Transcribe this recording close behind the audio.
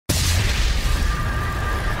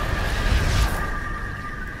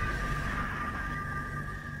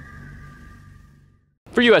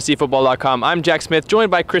For USCFootball.com, I'm Jack Smith,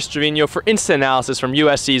 joined by Chris Treviño for instant analysis from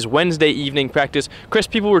USC's Wednesday evening practice. Chris,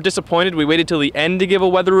 people were disappointed we waited till the end to give a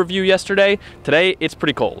weather review yesterday. Today, it's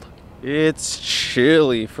pretty cold. It's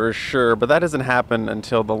chilly for sure, but that doesn't happen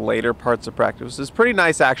until the later parts of practice. It's pretty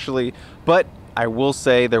nice actually, but I will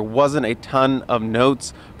say there wasn't a ton of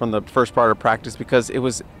notes from the first part of practice because it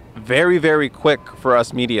was very, very quick for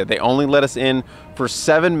us media. They only let us in for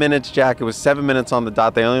 7 minutes, Jack. It was 7 minutes on the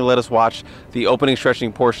dot. They only let us watch the opening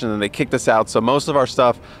stretching portion and they kicked us out. So most of our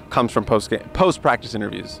stuff comes from post-practice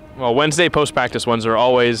interviews. Well, Wednesday post-practice ones are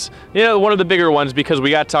always, one of the bigger ones because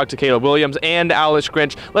we got to talk to Caleb Williams and Alex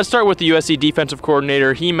Grinch. Let's start with the USC defensive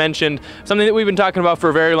coordinator. He mentioned something that we've been talking about for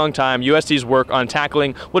a very long time, USC's work on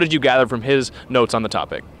tackling. What did you gather from his notes on the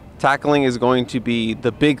topic? Tackling is going to be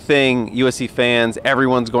the big thing USC fans,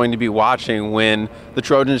 everyone's going to be watching when the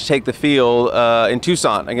Trojans take the field in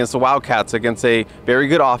Tucson against the Wildcats, against a very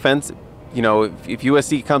good offense. If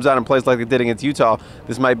USC comes out and plays like they did against Utah,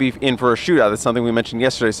 this might be in for a shootout. That's something we mentioned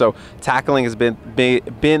yesterday. So tackling has been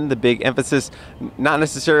the big emphasis, not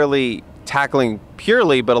necessarily tackling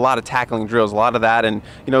purely, but a lot of tackling drills, a lot of that. And,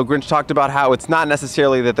 Grinch talked about how it's not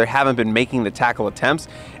necessarily that they haven't been making the tackle attempts,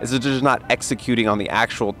 it's that they're just not executing on the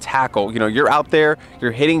actual tackle. You're out there,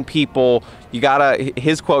 you're hitting people,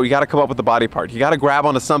 his quote, you gotta come up with the body part. You gotta grab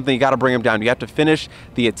onto something, you gotta bring them down. You have to finish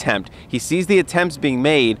the attempt. He sees the attempts being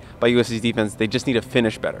made by USC's defense, they just need to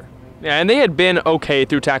finish better. Yeah, and they had been okay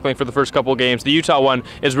through tackling for the first couple of games. The Utah one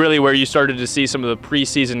is really where you started to see some of the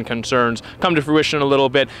preseason concerns come to fruition a little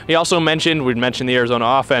bit. He also mentioned the Arizona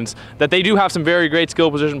offense, that they do have some very great skill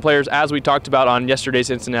position players, as we talked about on yesterday's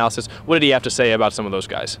instant analysis. What did he have to say about some of those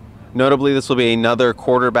guys? Notably, this will be another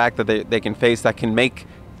quarterback that they can face that can make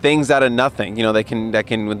things out of nothing. They can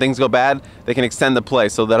when things go bad, they can extend the play.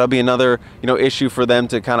 So that'll be another issue for them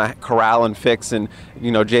to kind of corral and fix. And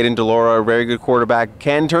Jaden Delora, a very good quarterback,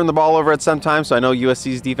 can turn the ball over at some time. So I know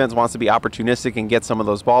USC's defense wants to be opportunistic and get some of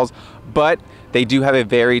those balls, but they do have a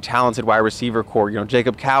very talented wide receiver core.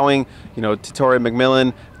 Jacob Cowing, Torrey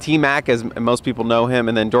McMillan, T-Mac, as most people know him,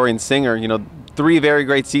 and then Dorian Singer. Three very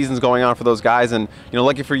great seasons going on for those guys, and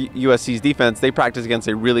lucky for USC's defense, they practice against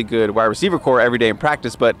a really good wide receiver core every day in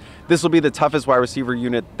practice, but this will be the toughest wide receiver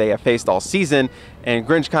unit they have faced all season. And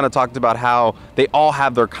Grinch kind of talked about how they all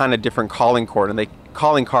have their kind of different calling card, and they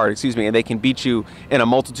can beat you in a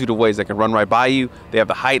multitude of ways. They can run right by you, they have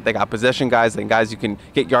the height, they got possession guys, and guys you can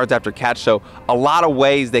get yards after catch. So a lot of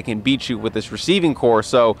ways they can beat you with this receiving core.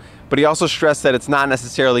 But he also stressed that it's not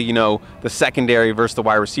necessarily, the secondary versus the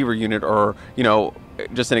wide receiver unit, or,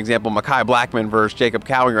 just an example, Mekhi Blackman versus Jacob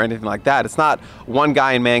Cowing or anything like that. It's not one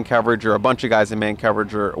guy in man coverage or a bunch of guys in man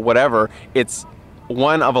coverage or whatever. It's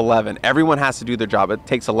one of 11. Everyone has to do their job. It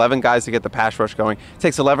takes 11 guys to get the pass rush going. It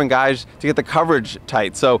takes 11 guys to get the coverage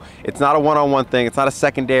tight. So it's not a one-on-one thing. It's not a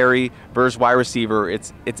secondary versus wide receiver.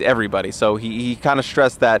 It's everybody. So he kind of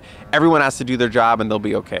stressed that everyone has to do their job and they'll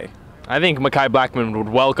be okay. I think Mekhi Blackman would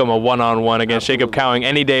welcome a one-on-one against Absolutely. Jacob Cowing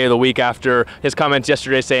any day of the week after his comments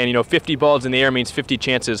yesterday saying, 50 balls in the air means 50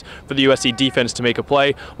 chances for the USC defense to make a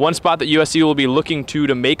play. One spot that USC will be looking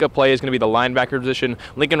to make a play is going to be the linebacker position.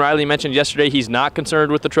 Lincoln Riley mentioned yesterday he's not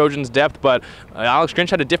concerned with the Trojans' depth, but Alex Grinch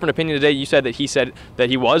had a different opinion today. You said that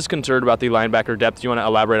he was concerned about the linebacker depth. Do you want to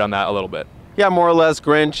elaborate on that a little bit? Yeah, more or less.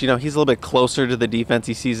 Grinch, he's a little bit closer to the defense.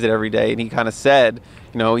 He sees it every day, and he kind of said,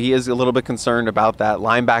 he is a little bit concerned about that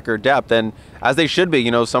linebacker depth, and as they should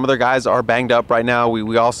be. Some of their guys are banged up right now.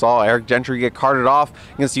 We all saw Eric Gentry get carted off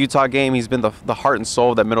against the Utah game. He's been the heart and soul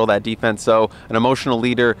of that middle of that defense, so an emotional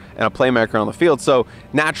leader and a playmaker on the field. So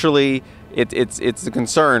naturally, it's a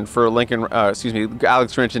concern for Alex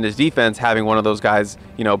Grinch and his defense having one of those guys,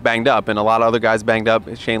 banged up, and a lot of other guys banged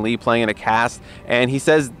up. Shane Lee playing in a cast, and he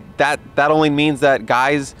says that only means that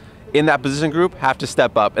guys in that position group have to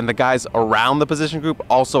step up, and the guys around the position group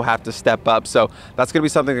also have to step up. So that's going to be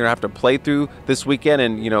something they're going to have to play through this weekend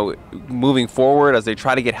and, moving forward as they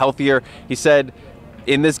try to get healthier. He said,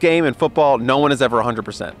 in this game, in football, no one is ever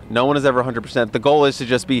 100%. No one is ever 100%. The goal is to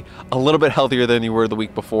just be a little bit healthier than you were the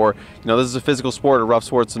week before. This is a physical sport, a rough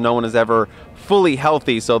sport, so no one is ever fully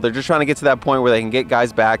healthy. So they're just trying to get to that point where they can get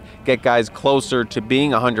guys back, get guys closer to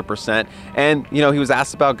being 100%. And, he was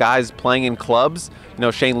asked about guys playing in clubs.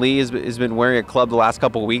 Shane Lee has been wearing a club the last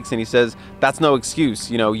couple of weeks, and he says that's no excuse.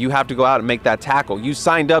 You have to go out and make that tackle. You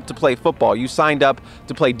signed up to play football. You signed up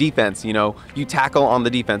to play defense. You tackle on the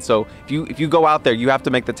defense. So if you go out there, you have to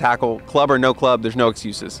make the tackle. Club or no club, there's no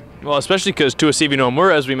excuses. Well, especially because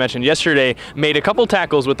Treviño, as we mentioned yesterday, made a couple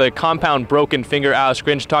tackles with a compound broken finger. Alex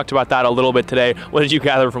Grinch talked about that a little bit today. What did you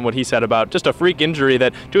gather from what he said about just a freak injury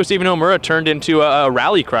that Treviño turned into a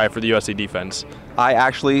rally cry for the USC defense? I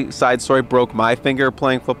actually, side story, broke my finger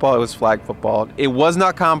playing football. It was flag football. It was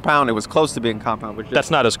not compound. It was close to being compound. But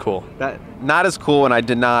that's not as cool. Not as cool, and I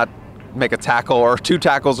did not make a tackle or 2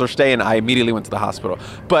 tackles or stay, and I immediately went to the hospital.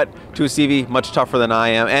 But Tuasivi, much tougher than I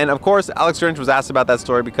am. And of course, Alex Grinch was asked about that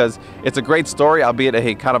story because it's a great story, albeit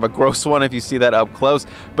a kind of a gross one if you see that up close.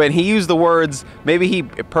 But he used the words, maybe he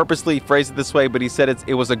purposely phrased it this way, but he said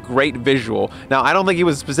it was a great visual. Now, I don't think he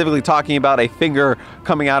was specifically talking about a finger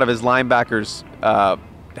coming out of his linebacker's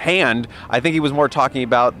hand. I think he was more talking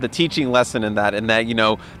about the teaching lesson in that,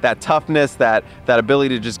 that toughness, that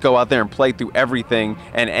ability to just go out there and play through everything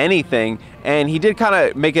and anything. And he did kind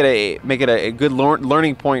of make it a good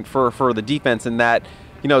learning point for the defense, in that,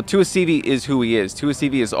 Tuasivi is who he is.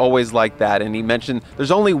 Tuasivi is always like that. And he mentioned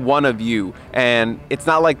there's only one of you, and it's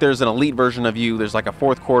not like there's an elite version of you. There's like a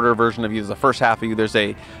fourth quarter version of you. There's a first half of you. There's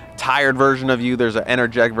a tired version of you. There's an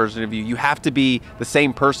energetic version of you. You have to be the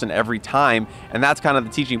same person every time. And that's kind of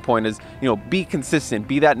the teaching point is, be consistent,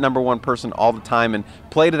 be that number one person all the time, and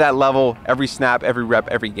play to that level every snap, every rep,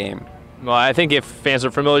 every game. Well, I think if fans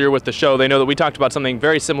are familiar with the show, they know that we talked about something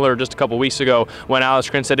very similar just a couple weeks ago when Alex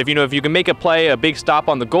Grinch said, if you can make a play, a big stop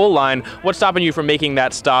on the goal line, what's stopping you from making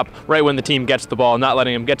that stop right when the team gets the ball, not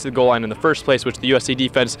letting them get to the goal line in the first place, which the USC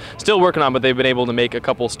defense still working on, but they've been able to make a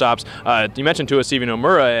couple stops. You mentioned Tuasivi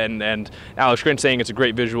Nomura and Alex Grinch saying it's a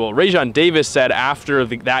great visual. Rajon Davis said after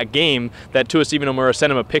that game that Tuasivi Nomura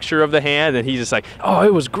sent him a picture of the hand, and he's just like, oh,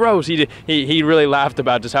 it was gross. He really laughed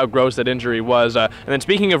about just how gross that injury was. And then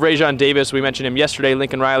speaking of Rajon Davis, we mentioned him yesterday,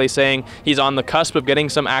 Lincoln Riley saying he's on the cusp of getting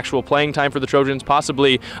some actual playing time for the Trojans,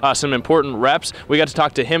 possibly some important reps. We got to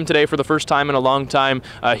talk to him today for the first time in a long time.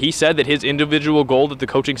 He said that his individual goal that the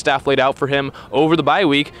coaching staff laid out for him over the bye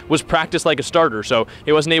week was practice like a starter. So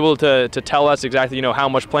he wasn't able to tell us exactly how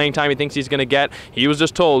much playing time he thinks he's going to get. He was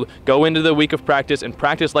just told, go into the week of practice and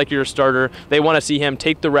practice like you're a starter. They want to see him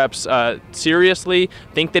take the reps seriously,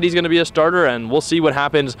 think that he's going to be a starter, and we'll see what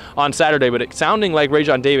happens on Saturday. But it's sounding like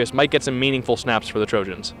Rajon Davis might get some meaningful snaps for the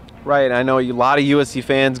Trojans. Right, I know a lot of USC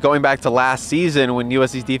fans, going back to last season when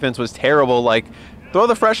USC's defense was terrible, like, throw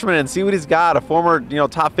the freshman in, see what he's got. A former,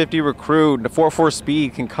 top 50 recruit, 4.4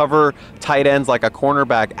 speed, can cover tight ends like a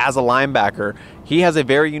cornerback as a linebacker. He has a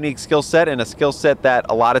very unique skill set, and a skill set that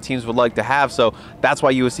a lot of teams would like to have. So that's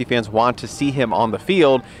why USC fans want to see him on the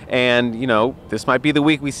field. And, this might be the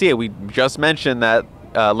week we see it. We just mentioned that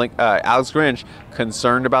Alex Grinch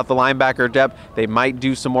concerned about the linebacker depth. They might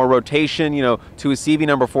do some more rotation. Tuasivi,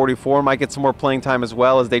 number 44, might get some more playing time as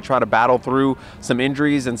well as they try to battle through some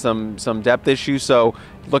injuries and some depth issues. So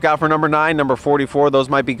look out for number 9, number 44. Those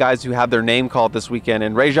might be guys who have their name called this weekend.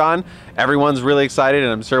 And Rajon, everyone's really excited,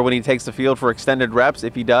 and I'm sure when he takes the field for extended reps,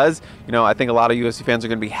 if he does, I think a lot of USC fans are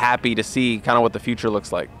going to be happy to see kind of what the future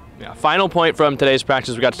looks like. Yeah, final point from today's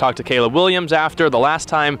practice, we got to talk to Caleb Williams after. The last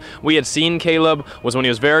time we had seen Caleb was when he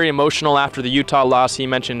was very emotional after the Utah loss. He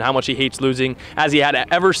mentioned how much he hates losing, as he had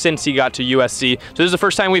ever since he got to USC. So this is the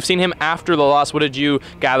first time we've seen him after the loss. What did you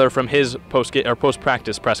gather from his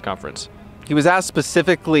post-practice press conference? He was asked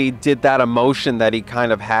specifically, did that emotion that he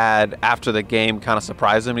kind of had after the game kind of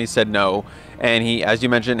surprise him? And he said no. And he, as you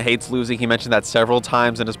mentioned, hates losing. He mentioned that several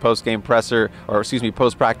times in his post-practice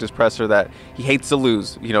presser, that he hates to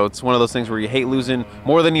lose. It's one of those things where you hate losing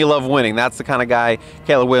more than you love winning. That's the kind of guy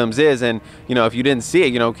Caleb Williams is. And, if you didn't see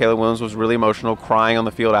it, Caleb Williams was really emotional, crying on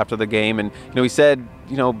the field after the game. And, he said,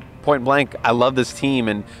 point blank, I love this team,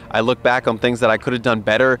 and I look back on things that I could have done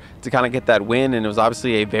better to kind of get that win, and it was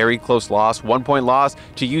obviously a very close loss, 1-point loss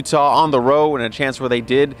to Utah on the road, and a chance where they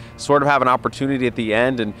did sort of have an opportunity at the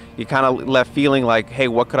end, and you kind of left feeling like, hey,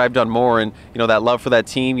 what could I have done more? And that love for that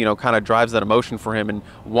team kind of drives that emotion for him, and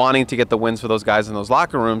wanting to get the wins for those guys in those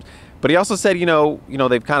locker rooms. But he also said,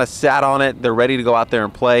 they've kind of sat on it, they're ready to go out there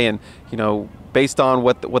and play, and based on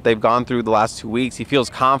what they've gone through the last 2 weeks, he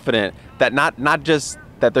feels confident that not just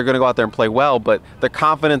that they're going to go out there and play well, but the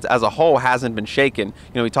confidence as a whole hasn't been shaken.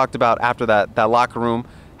 He talked about after that locker room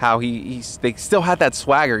how they still had that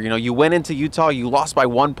swagger. You went into Utah, you lost by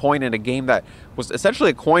 1 point in a game that was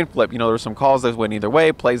essentially a coin flip. There were some calls that went either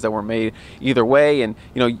way, plays that were made either way, and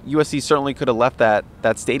USC certainly could have left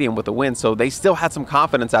that stadium with a win. So they still had some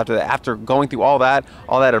confidence after that. After going through all that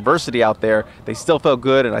adversity out there, they still felt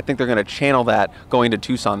good, and I think they're going to channel that going to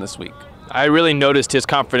Tucson this week. I really noticed his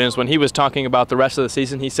confidence when he was talking about the rest of the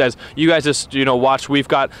season. He says, you guys just, watch, we've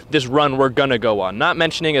got this run we're going to go on. Not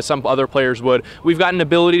mentioning, as some other players would, we've got an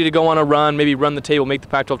ability to go on a run, maybe run the table, make the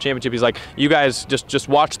Pac-12 championship. He's like, you guys just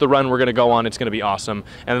watch the run we're going to go on. It's going to be awesome.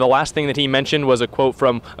 And the last thing that he mentioned was a quote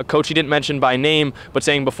from a coach he didn't mention by name, but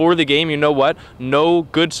saying before the game, you know what? No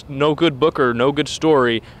good book or no good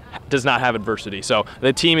story does not have adversity. So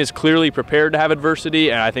the team is clearly prepared to have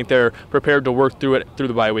adversity, and I think they're prepared to work through it through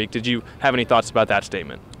the bye week. Did you have any thoughts about that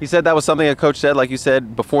statement? He said that was something a coach said, like you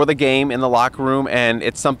said, before the game in the locker room, and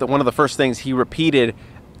it's one of the first things he repeated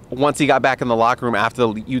once he got back in the locker room after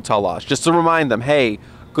the Utah loss, just to remind them, hey,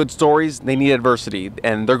 good stories, they need adversity,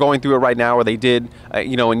 and they're going through it right now, or they did,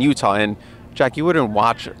 in Utah. And Jack, you wouldn't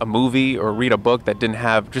watch a movie or read a book that didn't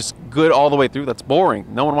have just good all the way through. That's boring.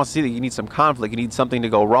 No one wants to see that. You need some conflict. You need something to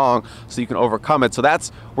go wrong so you can overcome it. So that's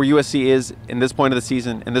where USC is in this point of the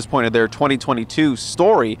season, in this point of their 2022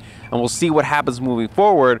 story, and we'll see what happens moving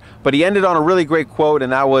forward. But he ended on a really great quote,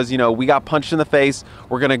 and that was, we got punched in the face.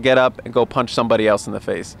 We're going to get up and go punch somebody else in the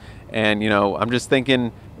face. And, I'm just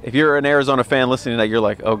thinking, if you're an Arizona fan listening to that, you're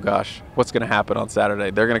like, oh gosh, what's going to happen on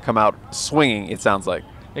Saturday? They're going to come out swinging, it sounds like.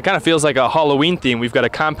 It kind of feels like a Halloween theme. We've got a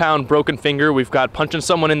compound broken finger. We've got punching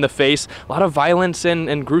someone in the face. A lot of violence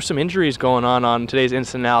and gruesome injuries going on today's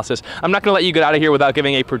instant analysis. I'm not going to let you get out of here without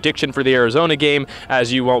giving a prediction for the Arizona game,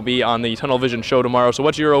 as you won't be on the Tunnel Vision show tomorrow. So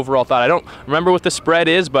what's your overall thought? I don't remember what the spread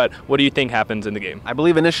is, but what do you think happens in the game? I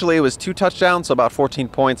believe initially it was 2 touchdowns, so about 14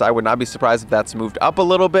 points. I would not be surprised if that's moved up a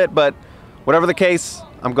little bit, but whatever the case,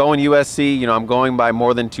 I'm going USC. I'm going by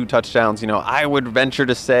more than 2 touchdowns. I would venture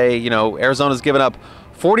to say, Arizona's given up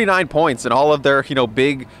 49 points in all of their,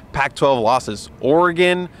 big Pac-12 losses.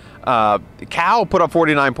 Oregon, Cal put up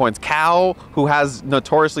 49 points. Cal, who has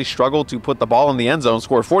notoriously struggled to put the ball in the end zone,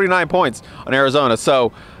 scored 49 points on Arizona.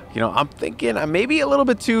 So, I'm thinking I'm maybe a little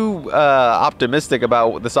bit too optimistic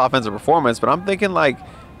about this offensive performance, but I'm thinking like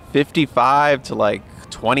 55 to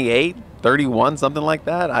 28, 31, something like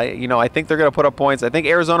that. I think they're going to put up points. I think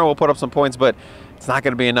Arizona will put up some points, but it's not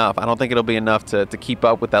going to be enough. I don't think it'll be enough to keep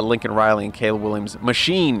up with that Lincoln Riley and Caleb Williams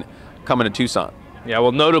machine coming to Tucson. Yeah,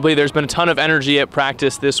 well, notably, there's been a ton of energy at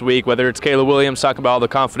practice this week, whether it's Caleb Williams talking about all the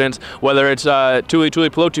confidence, whether it's Tuli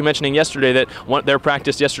Tuipulotu mentioning yesterday that their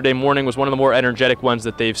practice yesterday morning was one of the more energetic ones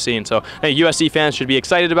that they've seen. So, hey, USC fans should be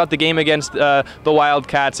excited about the game against the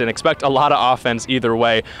Wildcats and expect a lot of offense either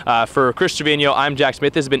way. For Chris Treviño, I'm Jack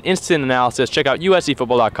Smith. This has been Instant Analysis. Check out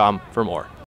uscfootball.com for more.